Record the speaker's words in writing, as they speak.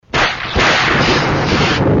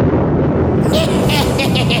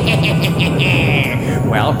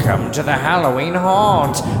Welcome to the Halloween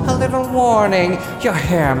haunt. A little warning, your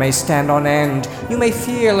hair may stand on end. You may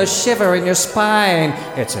feel a shiver in your spine.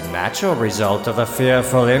 It's a natural result of the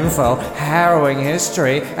fearful info, harrowing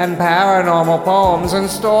history, and paranormal poems and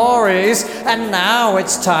stories. And now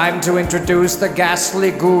it's time to introduce the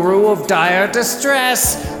ghastly guru of dire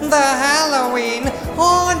distress, the Halloween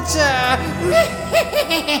Haunter.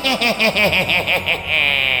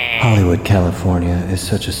 Hollywood, California is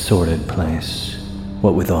such a sordid place,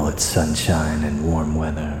 what with all its sunshine and warm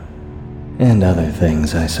weather, and other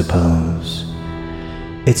things, I suppose.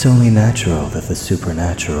 It's only natural that the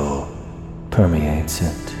supernatural permeates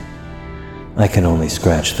it. I can only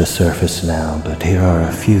scratch the surface now, but here are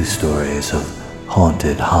a few stories of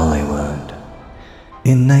haunted Hollywood.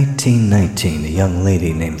 In 1919, a young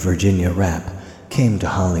lady named Virginia Rapp came to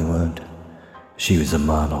Hollywood. She was a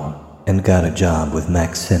model and got a job with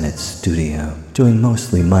Mack Sennett's studio, doing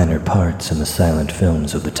mostly minor parts in the silent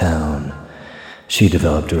films of the town. She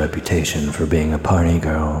developed a reputation for being a party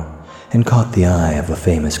girl and caught the eye of a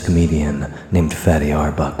famous comedian named Fatty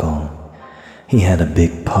Arbuckle. He had a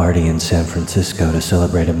big party in San Francisco to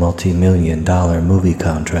celebrate a multi-million-dollar movie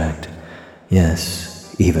contract.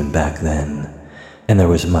 Yes, even back then. And there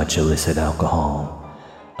was much illicit alcohol.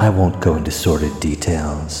 I won't go into sordid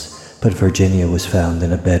details, but Virginia was found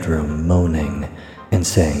in a bedroom moaning and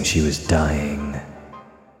saying she was dying.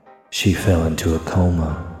 She fell into a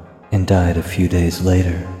coma and died a few days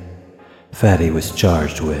later. Fatty was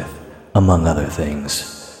charged with, among other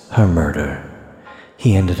things, her murder.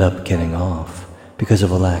 He ended up getting off because of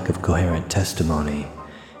a lack of coherent testimony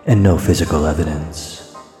and no physical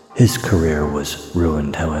evidence. His career was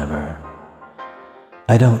ruined, however.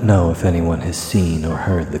 I don't know if anyone has seen or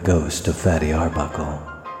heard the ghost of Fatty Arbuckle,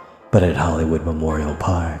 but at Hollywood Memorial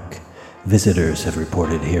Park, visitors have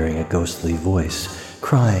reported hearing a ghostly voice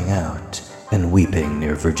crying out and weeping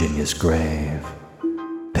near Virginia's grave.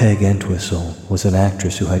 Peg Entwistle was an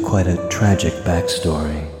actress who had quite a tragic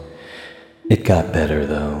backstory. It got better,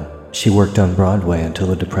 though. She worked on Broadway until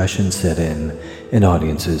the Depression set in and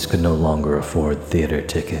audiences could no longer afford theater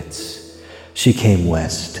tickets. She came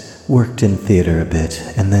west, worked in theater a bit,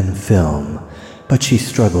 and then film, but she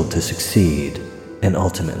struggled to succeed and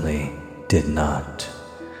ultimately did not.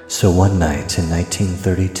 So one night in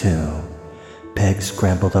 1932, Peg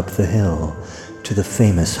scrambled up the hill to the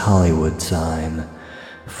famous Hollywood sign,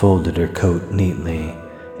 folded her coat neatly,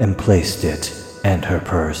 and placed it and her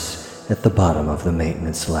purse at the bottom of the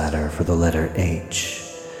maintenance ladder for the letter H.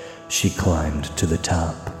 She climbed to the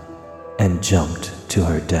top and jumped to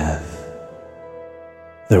her death.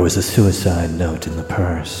 There was a suicide note in the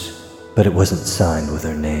purse, but it wasn't signed with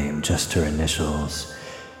her name, just her initials,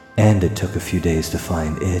 and it took a few days to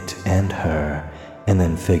find it and her, and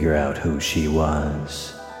then figure out who she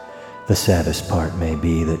was. The saddest part may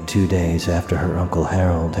be that 2 days after her Uncle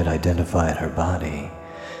Harold had identified her body,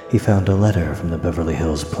 he found a letter from the Beverly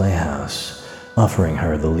Hills Playhouse offering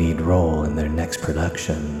her the lead role in their next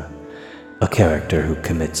production, a character who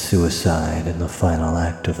commits suicide in the final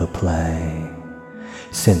act of the play.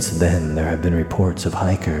 Since then, there have been reports of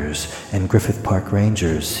hikers and Griffith Park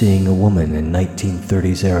Rangers seeing a woman in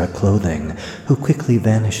 1930s-era clothing who quickly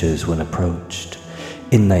vanishes when approached.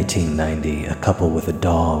 In 1990, a couple with a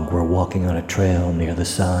dog were walking on a trail near the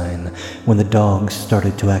sign when the dog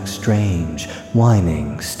started to act strange,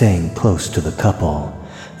 whining, staying close to the couple.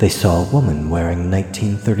 They saw a woman wearing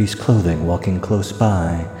 1930s clothing walking close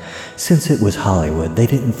by. Since it was Hollywood, they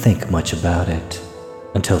didn't think much about it,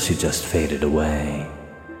 until she just faded away.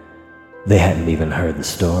 They hadn't even heard the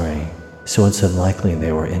story, so it's unlikely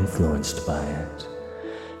they were influenced by it.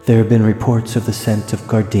 There have been reports of the scent of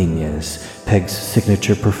gardenias, Peg's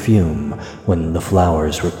signature perfume, when the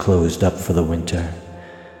flowers were closed up for the winter.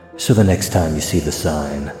 So the next time you see the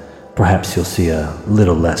sign, perhaps you'll see a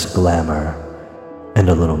little less glamour and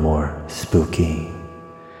a little more spooky.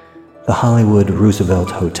 The Hollywood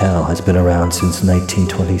Roosevelt Hotel has been around since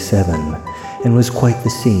 1927 and was quite the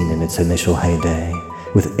scene in its initial heyday,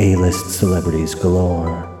 with A-list celebrities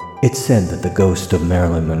galore. It's said that the ghost of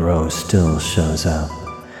Marilyn Monroe still shows up.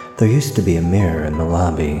 There used to be a mirror in the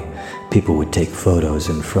lobby. People would take photos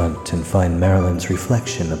in front and find Marilyn's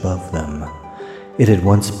reflection above them. It had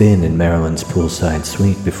once been in Marilyn's poolside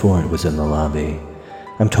suite before it was in the lobby.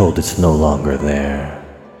 I'm told it's no longer there.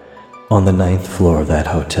 On the 9th floor of that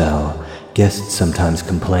hotel, guests sometimes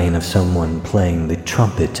complain of someone playing the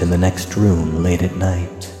trumpet in the next room late at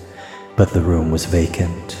night. But the room was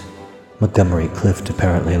vacant. Montgomery Clift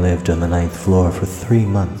apparently lived on the 9th floor for 3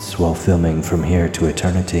 months while filming From Here to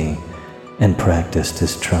Eternity and practiced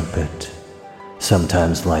his trumpet.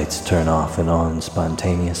 Sometimes lights turn off and on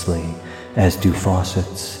spontaneously, as do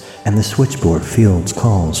faucets, and the switchboard fields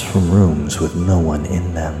calls from rooms with no one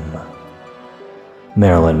in them.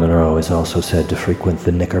 Marilyn Monroe is also said to frequent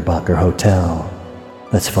the Knickerbocker Hotel.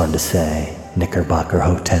 That's fun to say, Knickerbocker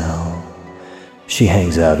Hotel. She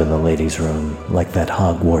hangs out in the ladies' room like that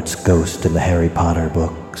Hogwarts ghost in the Harry Potter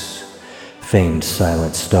books. Famed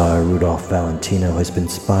silent star Rudolph Valentino has been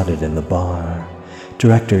spotted in the bar.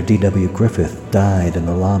 Director D.W. Griffith died in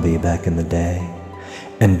the lobby back in the day.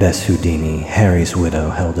 And Bess Houdini, Harry's widow,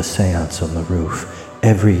 held a seance on the roof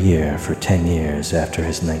every year for 10 years after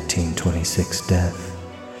his 1926 death.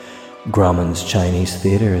 Grauman's Chinese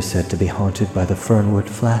Theater is said to be haunted by the Fernwood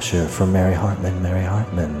Flasher from Mary Hartman, Mary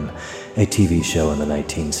Hartman, a TV show in the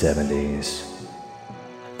 1970s.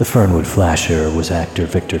 The Fernwood Flasher was actor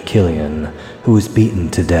Victor Killian, who was beaten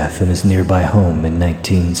to death in his nearby home in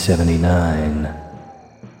 1979.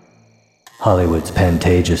 Hollywood's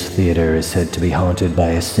Pantages Theater is said to be haunted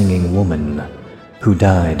by a singing woman who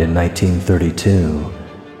died in 1932,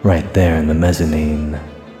 right there in the mezzanine.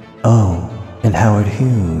 Oh, and Howard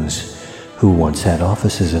Hughes, who once had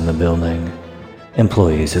offices in the building.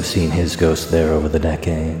 Employees have seen his ghost there over the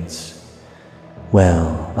decades.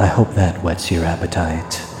 Well, I hope that whets your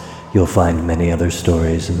appetite. You'll find many other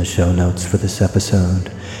stories in the show notes for this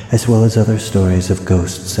episode, as well as other stories of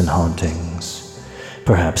ghosts and hauntings.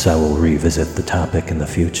 Perhaps I will revisit the topic in the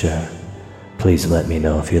future. Please let me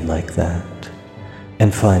know if you'd like that.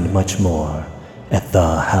 And find much more at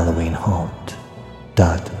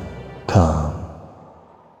thehalloweenhaunt.com.